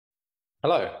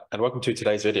Hello, and welcome to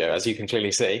today's video. As you can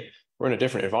clearly see, we're in a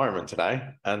different environment today,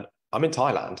 and I'm in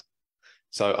Thailand.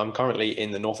 So I'm currently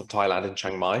in the north of Thailand in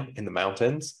Chiang Mai in the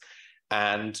mountains.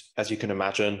 And as you can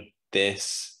imagine,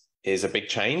 this is a big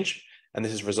change, and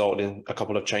this has resulted in a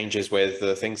couple of changes with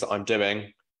the things that I'm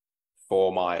doing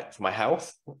for my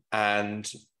health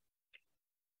and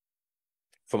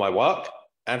for my work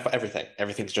and for everything.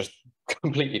 Everything's just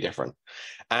completely different.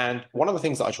 And one of the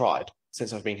things that I tried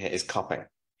since I've been here is cupping.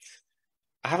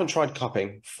 I haven't tried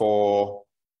cupping for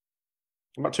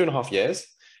about 2.5 years.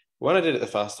 When I did it the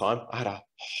first time, I had a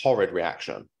horrid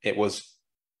reaction. It was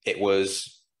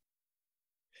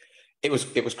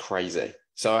crazy.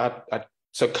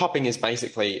 So cupping is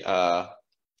basically a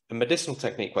medicinal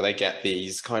technique where they get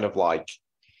these kind of like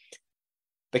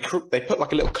they put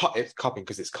like a little cup. It's cupping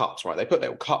because it's cups, right? They put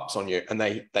little cups on you and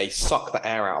they suck the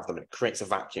air out of them. And it creates a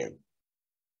vacuum.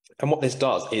 And what this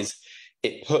does is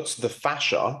it puts the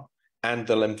fascia and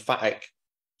the lymphatic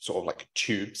sort of like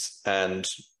tubes and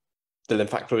the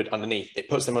lymphatic fluid underneath, it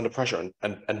puts them under pressure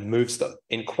and moves them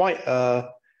in quite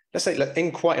let's say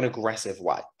in quite an aggressive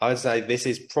way. I would say this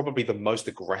is probably the most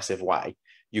aggressive way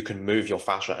you can move your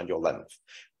fascia and your lymph.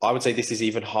 I would say this is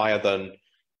even higher than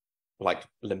like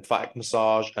lymphatic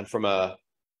massage, and from a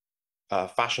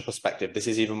fascia perspective, this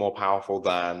is even more powerful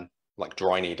than like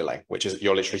dry needling, which is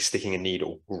you're literally sticking a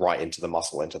needle right into the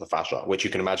muscle, into the fascia, which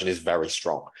you can imagine is very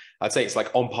strong. I'd say it's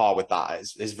like on par with that.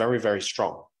 It's very, very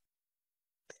strong.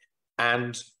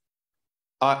 And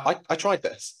I tried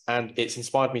this, and it's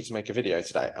inspired me to make a video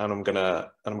today. And I'm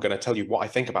gonna tell you what I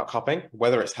think about cupping,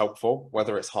 whether it's helpful,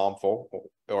 whether it's harmful,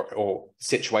 or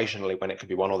situationally when it could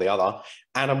be one or the other.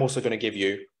 And I'm also going to give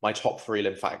you my top 3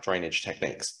 lymphatic drainage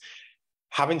techniques.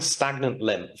 Having stagnant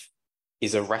lymph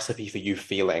is a recipe for you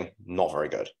feeling not very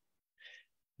good.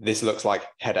 This looks like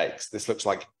headaches. This looks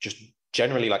like just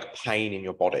generally like pain in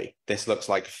your body. This looks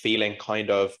like feeling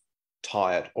kind of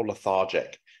tired or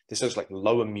lethargic. This looks like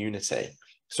low immunity.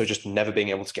 So just never being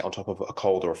able to get on top of a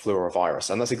cold or a flu or a virus.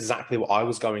 And that's exactly what I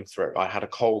was going through. I had a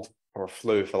cold or a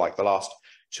flu for like the last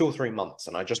 2 or 3 months,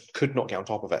 and I just could not get on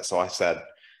top of it. So I said,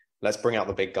 let's bring out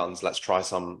the big guns. Let's try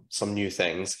some new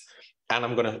things. And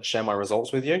I'm going to share my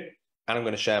results with you. And I'm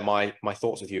going to share my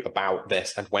thoughts with you about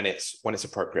this and when it's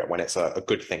appropriate, when it's a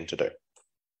good thing to do.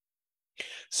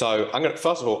 So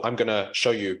first of all, I'm going to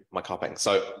show you my cupping.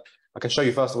 So I can show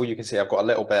you, first of all, you can see I've got a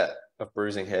little bit of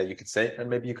bruising here, you can see, and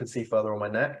maybe you can see further on my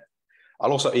neck.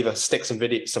 I'll also either stick some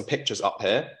pictures up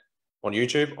here on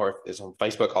YouTube, or if it's on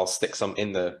Facebook, I'll stick some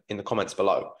in the comments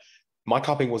below. My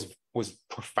cupping was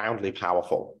profoundly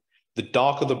powerful. The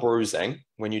darker the bruising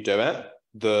when you do it,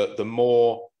 the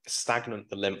more stagnant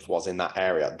the lymph was in that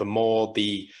area, the more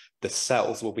the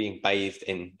cells were being bathed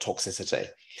in toxicity.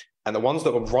 And the ones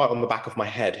that were right on the back of my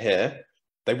head here,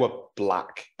 they were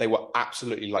black. They were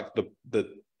absolutely like the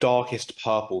darkest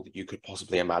purple that you could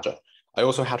possibly imagine. I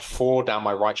also had 4 down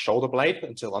my right shoulder blade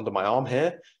until under my arm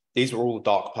here. These were all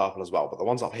dark purple as well, but the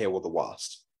ones up here were the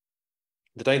worst.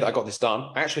 The day that I got this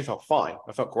done, I actually felt fine.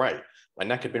 I felt great. My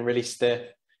neck had been really stiff,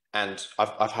 and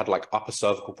I've had like upper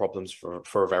cervical problems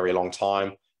for a very long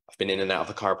time. I've been in and out of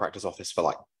the chiropractor's office for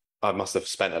like, I must have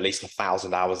spent at least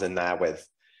 1,000 hours in there with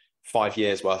 5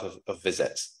 years worth of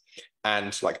visits.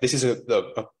 And like, this is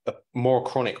a more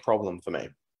chronic problem for me.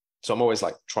 So I'm always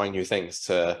like trying new things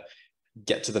to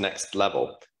get to the next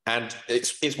level. And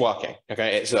it's working,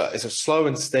 okay? It's a slow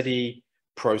and steady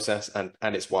process, and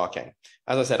it's working.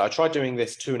 As I said, I tried doing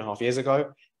this 2.5 years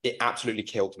ago. It absolutely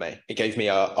killed me. It gave me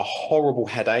a horrible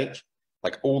headache,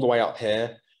 like all the way up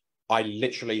here. I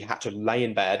literally had to lay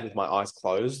in bed with my eyes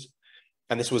closed.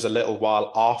 And this was a little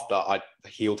while after I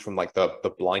healed from like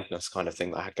the blindness kind of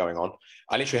thing that I had going on.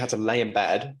 I literally had to lay in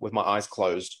bed with my eyes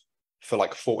closed for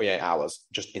like 48 hours,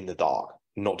 just in the dark,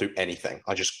 not do anything.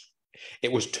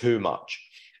 It was too much.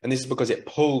 And this is because it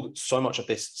pulled so much of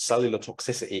this cellular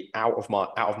toxicity out of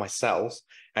my cells,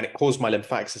 and it caused my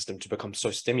lymphatic system to become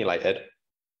so stimulated.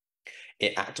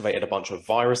 It activated a bunch of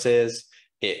viruses.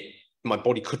 My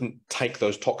body couldn't take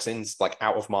those toxins like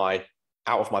out of my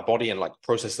body and like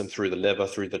process them through the liver,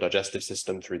 through the digestive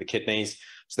system, through the kidneys.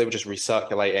 So they were just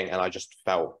recirculating, and I just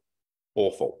felt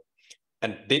awful.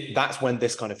 And that's when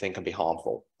this kind of thing can be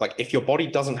harmful. Like if your body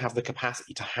doesn't have the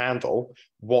capacity to handle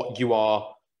what you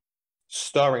are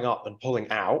stirring up and pulling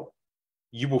out,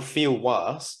 you will feel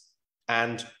worse.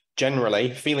 And generally,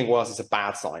 feeling worse is a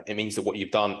bad sign. It means that what you've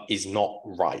done is not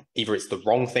right. Either it's the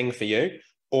wrong thing for you,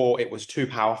 or it was too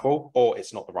powerful, or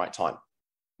it's not the right time.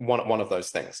 One of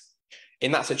those things.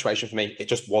 In that situation for me, it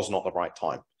just was not the right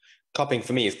time. Cupping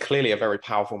for me is clearly a very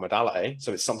powerful modality.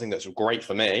 So it's something that's great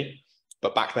for me.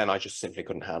 But back then, I just simply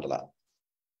couldn't handle that.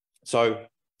 So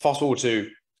Fast forward to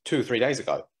 2 or 3 days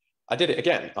ago, I did it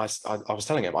again. I was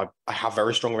telling him I have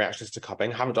very strong reactions to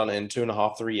cupping. Haven't done it in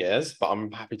 2.5, 3 years, but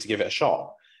I'm happy to give it a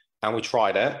shot. And we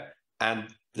tried it, and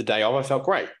the day of, I felt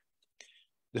great.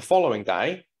 The following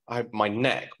day, my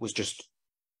neck was just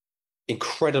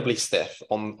incredibly stiff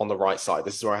on the right side.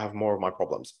 This is where I have more of my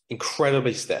problems.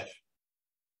 Incredibly stiff.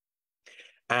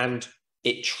 And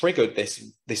it triggered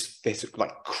this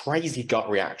like crazy gut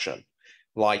reaction.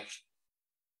 Like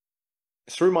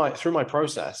through my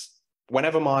process,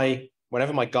 whenever my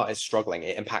gut is struggling,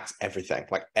 it impacts everything.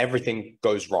 Like everything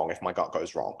goes wrong if my gut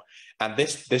goes wrong. And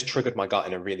this triggered my gut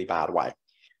in a really bad way.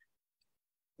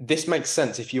 This makes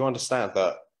sense if you understand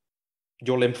that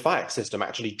your lymphatic system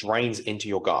actually drains into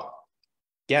your gut.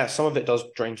 Yeah, some of it does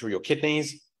drain through your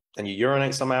kidneys and you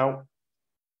urinate some out.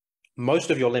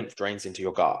 Most of your lymph drains into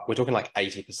your gut. We're talking like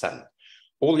 80%.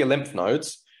 All your lymph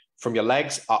nodes from your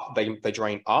legs up, they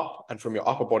drain up, and from your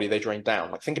upper body, they drain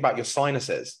down. Like think about your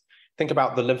sinuses. Think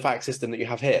about the lymphatic system that you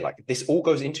have here. Like this all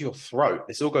goes into your throat.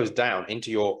 This all goes down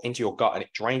into your gut, and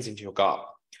it drains into your gut.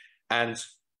 And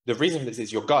the reason for this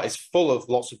is your gut is full of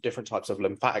lots of different types of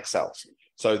lymphatic cells.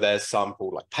 So there's some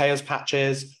called like 𝗕𝗂𝗃's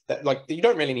patches that, like, you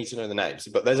don't really need to know the names,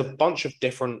 but there's a bunch of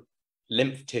different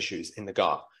lymph tissues in the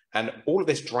gut. And all of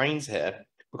this drains here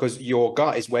because your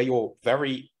gut is where you have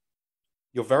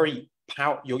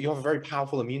a very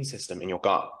powerful immune system in your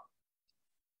gut.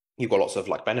 You've got lots of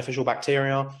like beneficial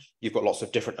bacteria. You've got lots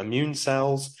of different immune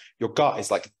cells. Your gut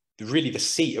is like really the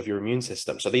seat of your immune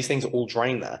system. So these things are all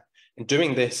drained there. And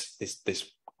doing this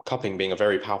cupping, being a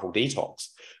very powerful detox,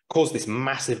 caused this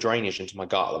massive drainage into my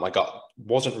gut that my gut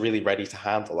wasn't really ready to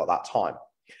handle at that time.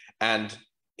 And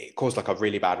it caused like a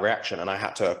really bad reaction. And I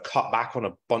had to cut back on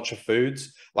a bunch of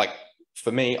foods. Like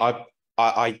for me, I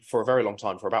for a very long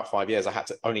time, for about 5 years, I had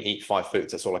to only eat 5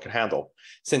 foods. That's all I could handle.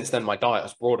 Since then, my diet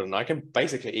has broadened, and I can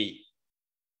basically eat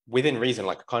within reason,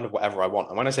 like kind of whatever I want.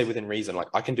 And when I say within reason, like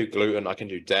I can do gluten, I can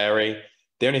do dairy.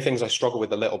 The only things I struggle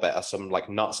with a little bit are some like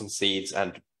nuts and seeds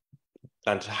and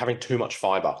having too much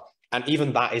fiber. And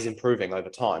even that is improving over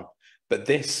time. But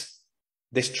this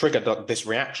triggered this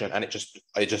reaction, and it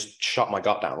just shut my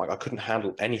gut down. Like I couldn't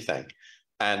handle anything.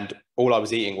 And all I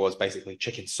was eating was basically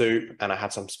chicken soup, and I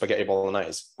had some spaghetti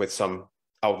bolognese with some,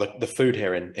 the food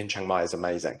here in Chiang Mai is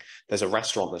amazing. There's a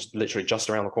restaurant that's literally just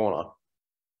around the corner.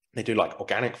 They do like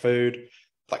organic food,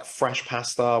 like fresh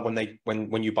pasta.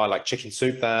 When you buy like chicken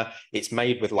soup there, it's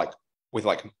made with like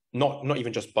not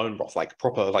even just bone broth, like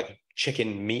proper like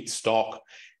chicken meat stock,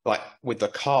 like with the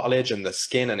cartilage and the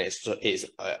skin, and it's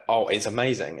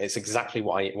amazing. It's exactly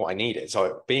what I needed.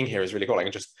 So being here is really cool. I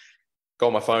can just go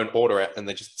on my phone, order it, and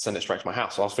they just send it straight to my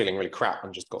house. So I was feeling really crap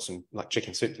and just got some like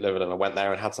chicken soup delivered, and I went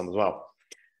there and had some as well.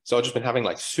 So I've just been having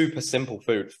like super simple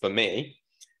food for me,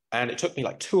 and it took me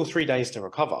like 2 or 3 days to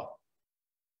recover.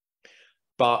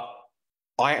 But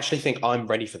I actually think I'm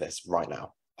ready for this right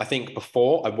now. I think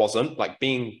before I wasn't, like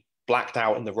being blacked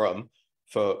out in the room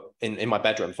in my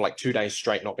bedroom for like 2 days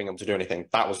straight, not being able to do anything.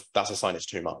 That's a sign it's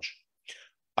too much.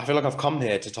 I feel like I've come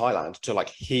here to Thailand to like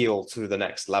heal to the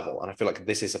next level. And I feel like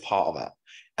this is a part of it.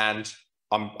 And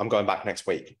I'm going back next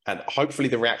week. And hopefully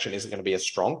the reaction isn't going to be as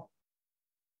strong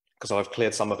because I've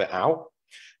cleared some of it out.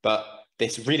 But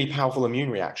this really powerful immune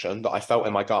reaction that I felt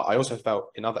in my gut, I also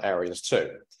felt in other areas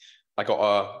too. I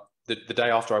got the day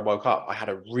after I woke up, I had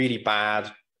a really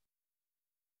bad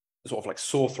sort of like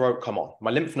sore throat come on.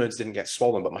 My lymph nodes didn't get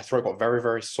swollen, but my throat got very,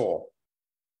 very sore.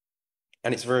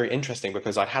 And it's very interesting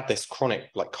because I'd had this chronic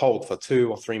like cold for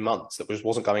 2 or 3 months that just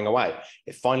wasn't going away.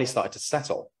 It finally started to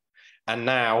settle. And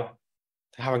now,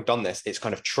 having done this, it's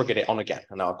kind of triggered it on again.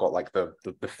 And now I've got like the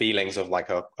feelings of like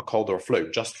a cold or a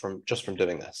flu just from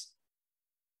doing this.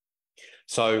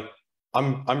 So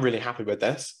I'm really happy with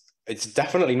this. It's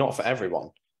definitely not for everyone.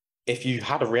 If you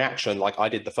had a reaction like I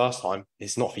did the first time,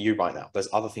 it's not for you right now. There's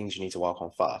other things you need to work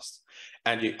on first.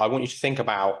 And I want you to think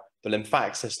about the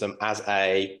lymphatic system as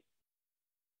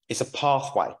it's a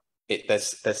pathway.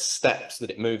 There's steps that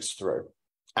it moves through.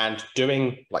 And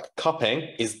doing like cupping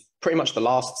is pretty much the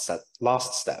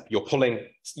last step. You're pulling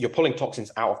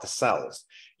toxins out of the cells.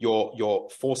 You're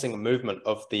forcing a movement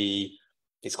of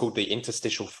it's called the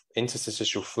interstitial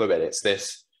fluid. It's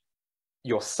this,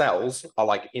 your cells are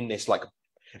like in this, like,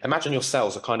 imagine your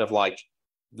cells are kind of like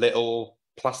little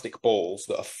plastic balls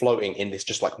that are floating in this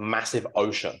just like massive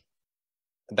ocean.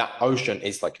 That ocean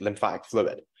is like lymphatic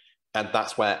fluid. And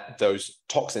that's where those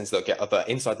toxins that are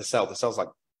inside the cell's like,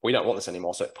 we don't want this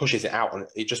anymore. So it pushes it out and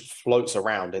it just floats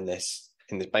around in this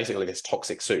basically this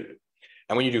toxic soup.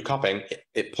 And when you do cupping,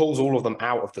 it pulls all of them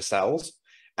out of the cells,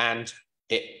 and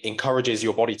it encourages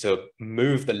your body to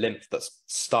move the lymph that's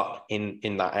stuck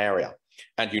in that area.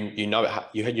 and you know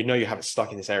you have it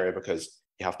stuck in this area because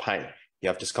you have pain, you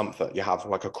have discomfort, you have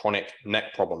like a chronic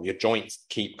neck problem, your joints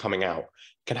keep coming out.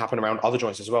 It can happen around other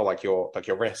joints as well, like your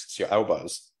wrists, your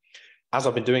elbows. As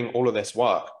I've been doing all of this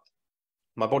work,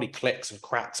 my body clicks and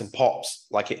cracks and pops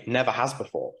like it never has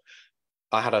before.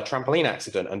 I had a trampoline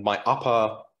accident, and my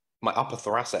upper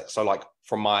thoracic, so like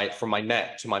from my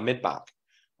neck to my mid back,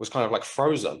 was kind of like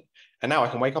frozen. And now I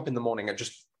can wake up in the morning and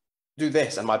just do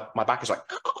this, and my back is like,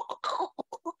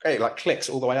 it like clicks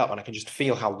all the way up, and I can just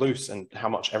feel how loose and how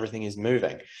much everything is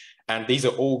moving. And these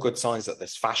are all good signs that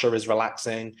this fascia is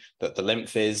relaxing, that the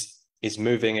lymph is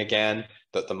moving again,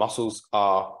 that the muscles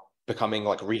are becoming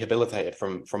like rehabilitated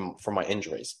from my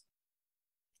injuries.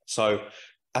 So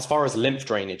as far as lymph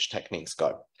drainage techniques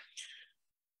go,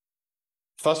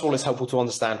 first of all, it's helpful to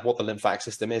understand what the lymphatic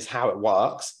system is, how it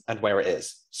works, and where it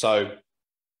is. So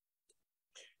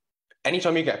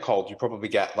anytime you get a cold, you probably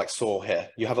get like sore here.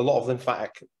 You have a lot of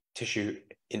lymphatic tissue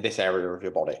in this area of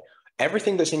your body.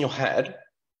 Everything that's in your head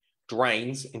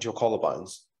drains into your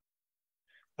collarbones.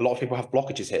 A lot of people have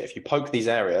blockages here. If you poke these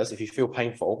areas, if you feel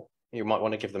painful, you might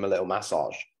want to give them a little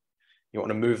massage. You want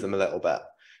to move them a little bit.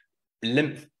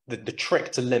 Lymph, the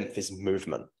trick to lymph is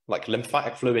movement. Like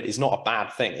lymphatic fluid is not a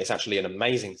bad thing. It's actually an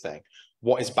amazing thing.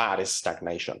 What is bad is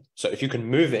stagnation. So if you can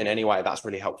move it in any way, that's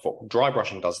really helpful. Dry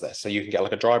brushing does this. So you can get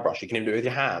like a dry brush. You can even do it with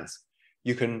your hands.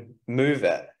 You can move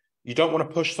it. You don't want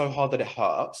to push so hard that it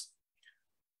hurts,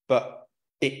 but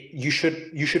you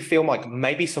should feel like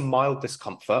maybe some mild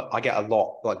discomfort. I get a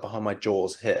lot like behind my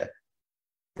jaws here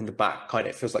in the back, kind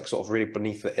of, it feels like sort of really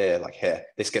beneath the ear, like here.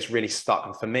 This gets really stuck.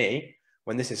 And for me,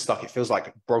 when this is stuck, it feels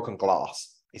like broken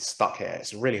glass. It's stuck here.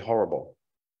 It's really horrible.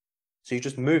 So you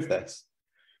just move this.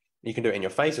 You can do it in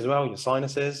your face as well, your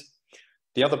sinuses.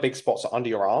 The other big spots are under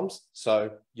your arms.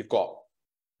 So you've got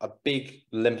a big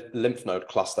lymph node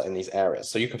cluster in these areas.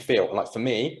 So you can feel, like for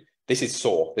me, this is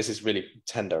sore. This is really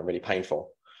tender and really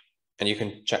painful. And you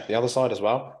can check the other side as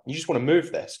well. You just want to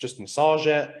move this, just massage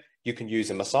it. You can use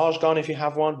a massage gun if you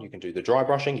have one. You can do the dry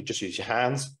brushing. You just use your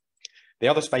hands. The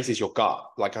other space is your gut.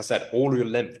 Like I said, all of your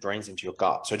lymph drains into your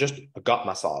gut. So just a gut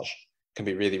massage can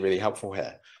be really, really helpful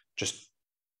here.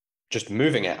 Just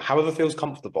moving it, however feels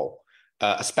comfortable,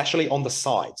 especially on the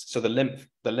sides. So the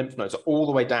lymph nodes are all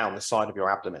the way down the side of your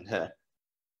abdomen here.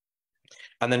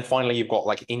 And then finally, you've got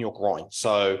like in your groin.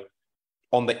 So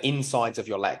on the insides of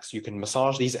your legs, you can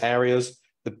massage these areas.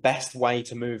 The best way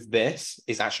to move this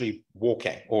is actually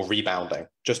walking or rebounding.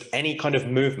 Just any kind of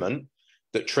movement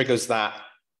that triggers that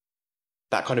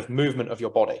kind of movement of your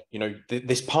body. You know,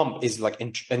 this pump is like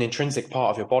an intrinsic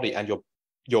part of your body, and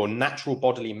your natural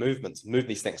bodily movements move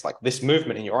these things. Like this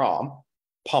movement in your arm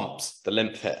pumps the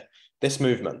lymph here. This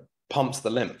movement pumps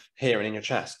the lymph here and in your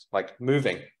chest. Like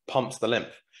moving pumps the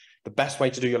lymph. The best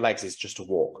way to do your legs is just to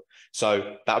walk.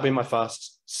 So that would be my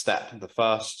first step, the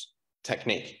first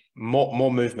technique.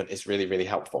 More movement is really, really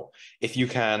helpful. If you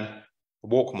can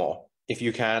walk more, if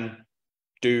you can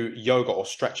do yoga or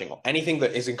stretching or anything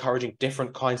that is encouraging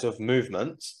different kinds of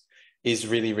movements is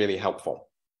really, really helpful.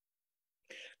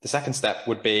 The second step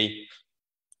would be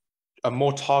a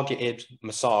more targeted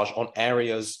massage on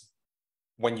areas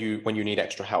when you need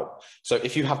extra help. So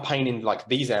if you have pain in like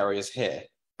these areas here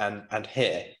and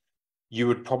here, you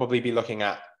would probably be looking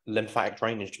at lymphatic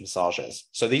drainage massages.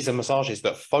 So these are massages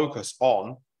that focus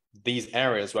on these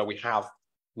areas where we have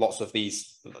lots of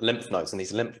these lymph nodes and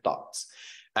these lymph ducts.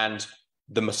 And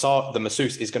the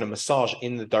masseuse is going to massage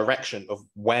in the direction of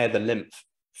where the lymph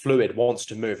fluid wants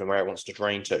to move and where it wants to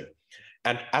drain to.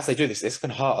 And as they do this can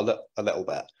hurt a little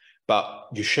bit, but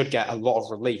you should get a lot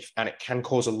of relief, and it can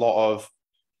cause a lot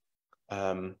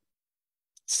of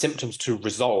symptoms to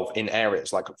resolve in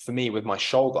areas. Like for me with my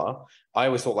shoulder, I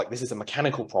always thought like this is a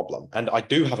mechanical problem, and I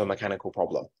do have a mechanical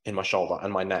problem in my shoulder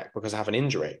and my neck because I have an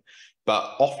injury.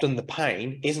 But often the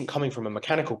pain isn't coming from a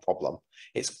mechanical problem.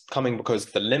 It's coming because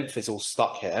the lymph is all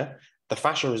stuck here, the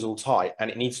fascia is all tight,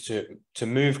 and it needs to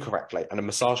move correctly. And a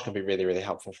massage can be really, really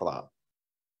helpful for that.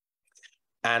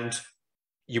 And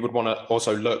you would want to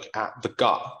also look at the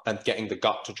gut and getting the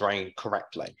gut to drain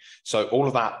correctly. So all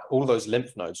of those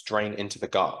lymph nodes drain into the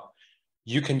gut.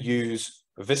 You can use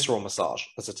visceral massage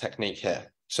as a technique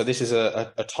here. So this is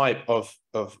a type of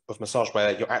massage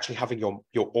where you're actually having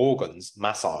your organs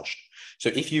massaged. So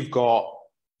if you've got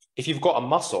a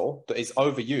muscle that is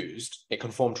overused, it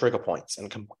can form trigger points and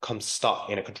can come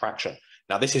stuck in a contraction.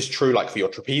 Now this is true like for your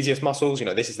trapezius muscles. You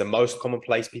know, this is the most common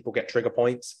place people get trigger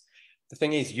points. The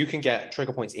thing is, you can get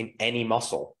trigger points in any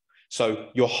muscle. So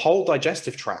your whole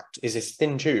digestive tract is this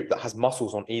thin tube that has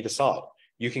muscles on either side.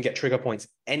 You can get trigger points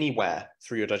anywhere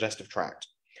through your digestive tract.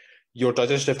 Your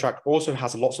digestive tract also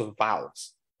has lots of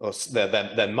valves. or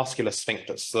they're muscular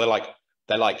sphincters. So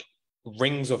they're like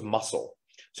rings of muscle.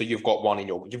 So you've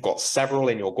got several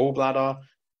in your gallbladder.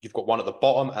 You've got one at the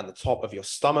bottom and the top of your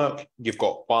stomach. You've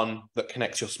got one that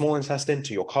connects your small intestine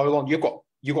to your colon.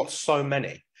 You've got so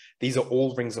many. These are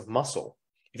all rings of muscle.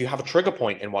 If you have a trigger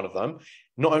point in one of them,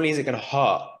 not only is it going to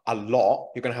hurt a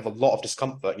lot, you're going to have a lot of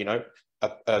discomfort. You know,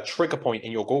 a trigger point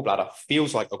in your gallbladder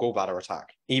feels like a gallbladder attack,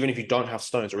 even if you don't have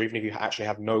stones or even if you actually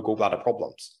have no gallbladder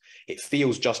problems. It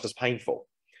feels just as painful.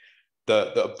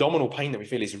 The abdominal pain that we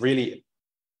feel is really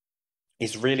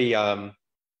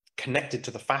connected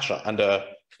to the fascia, and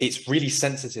it's really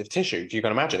sensitive tissue. You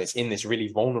can imagine it's in this really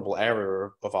vulnerable area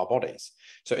of our bodies.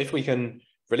 So if we can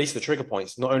release the trigger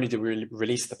points, not only do we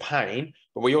release the pain,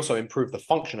 but we also improve the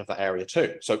function of that area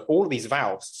too. So all of these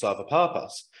valves serve a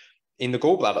purpose. In the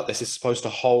gallbladder, this is supposed to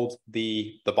hold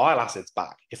the bile acids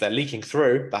back. If they're leaking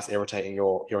through, that's irritating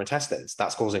your intestines.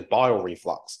 That's causing bile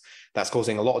reflux. That's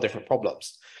causing a lot of different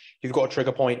problems. If you've got a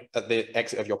trigger point at the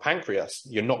exit of your pancreas,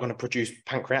 you're not going to produce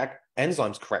pancreatic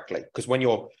enzymes correctly, because when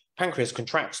your pancreas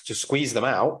contracts to squeeze them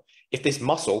out, if this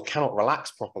muscle cannot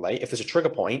relax properly, if there's a trigger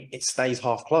point, it stays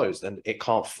half closed and it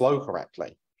can't flow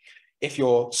correctly. If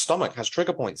your stomach has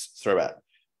trigger points through it,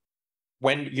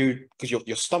 because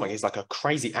your stomach is like a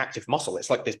crazy active muscle, it's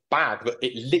like this bag that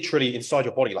it literally inside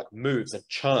your body like moves and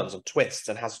churns and twists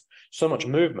and has so much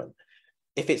movement.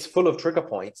 If it's full of trigger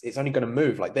points, it's only going to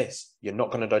move like this. You're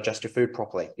not going to digest your food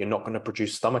properly. You're not going to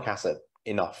produce stomach acid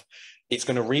enough. It's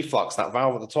going to reflux. That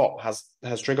valve at the top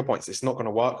has trigger points. It's not going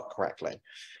to work correctly.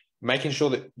 Making sure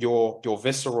that your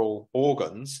visceral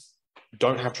organs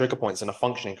don't have trigger points and are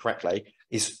functioning correctly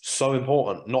is so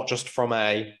important, not just from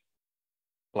a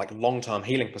like long-term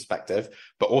healing perspective,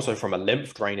 but also from a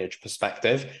lymph drainage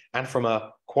perspective and from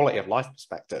a quality of life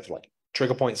perspective. Like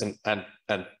trigger points and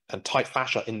tight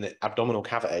fascia in the abdominal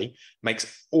cavity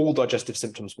makes all digestive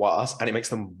symptoms worse, and it makes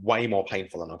them way more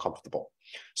painful and uncomfortable.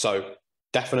 So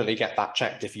definitely get that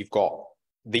checked if you've got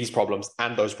these problems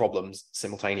and those problems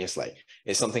simultaneously.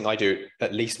 It's something I do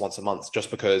at least once a month, just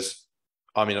because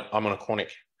I'm on a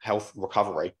chronic health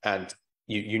recovery, and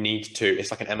you need to,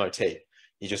 it's like an MOT.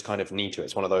 You just kind of need to.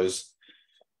 It's one of those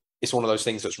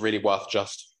things that's really worth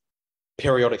just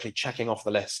periodically checking off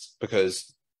the list,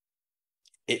 because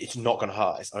it's not going to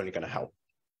hurt. It's only going to help.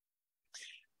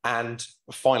 And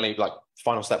finally, like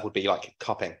final step would be like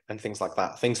cupping and things like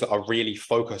that, things that are really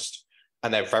focused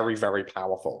and they're very, very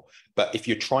powerful. But if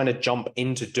you're trying to jump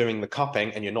into doing the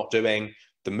cupping and you're not doing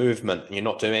the movement and you're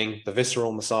not doing the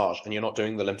visceral massage and you're not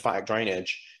doing the lymphatic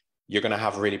drainage, you're going to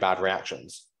have really bad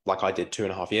reactions, like I did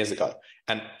 2.5 years ago.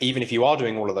 And even if you are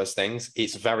doing all of those things,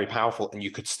 it's very powerful and you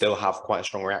could still have quite a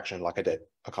strong reaction like I did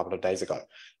a couple of days ago.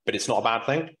 But it's not a bad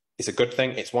thing. It's a good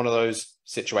thing. It's one of those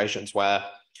situations where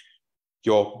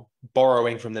you're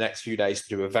borrowing from the next few days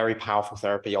to do a very powerful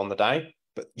therapy on the day,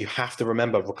 but you have to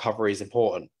remember recovery is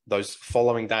important. Those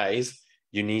following days,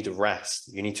 you need to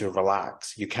rest. You need to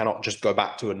relax. You cannot just go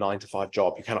back to a 9-to-5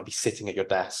 job. You cannot be sitting at your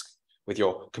desk with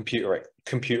your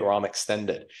computer arm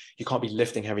extended. You can't be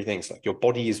lifting heavy things. Like, your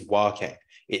body is working.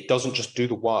 It doesn't just do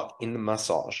the work in the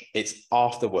massage. It's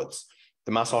afterwards.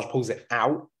 The massage pulls it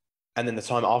out, and then the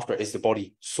time after it is the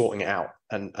body sorting it out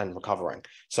and recovering.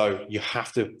 So you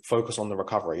have to focus on the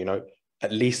recovery. You know,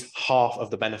 at least half of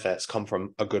the benefits come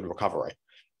from a good recovery.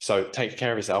 So take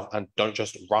care of yourself and don't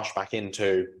just rush back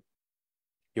into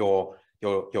your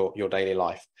daily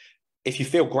life. If you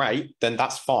feel great, then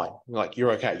that's fine. Like,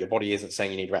 you're okay. Your body isn't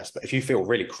saying you need rest. But if you feel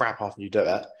really crap after you do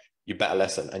it, you better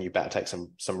listen and you better take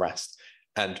some rest.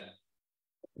 And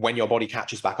when your body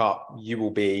catches back up, you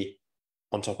will be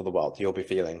on top of the world. You'll be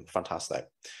feeling fantastic.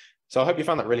 So I hope you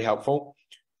found that really helpful.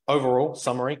 Overall,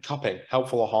 summary, cupping,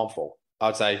 helpful or harmful? I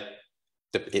would say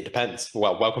it depends.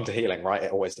 Well, welcome to healing, right?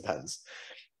 It always depends.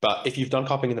 But if you've done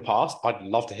cupping in the past, I'd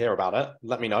love to hear about it.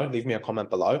 Let me know. Leave me a comment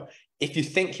below. If you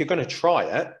think you're going to try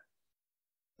it,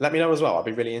 let me know as well. I'd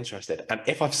be really interested. And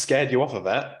if I've scared you off of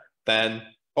it, then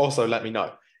also let me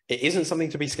know. It isn't something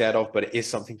to be scared of, but it is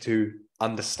something to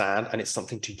understand, and it's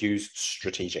something to use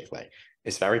strategically.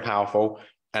 It's very powerful.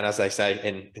 And as they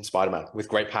say in Spider-Man, with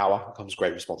great power comes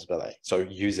great responsibility. So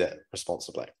use it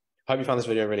responsibly. Hope you found this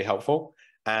video really helpful,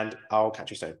 and I'll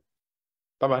catch you soon.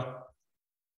 Bye-bye.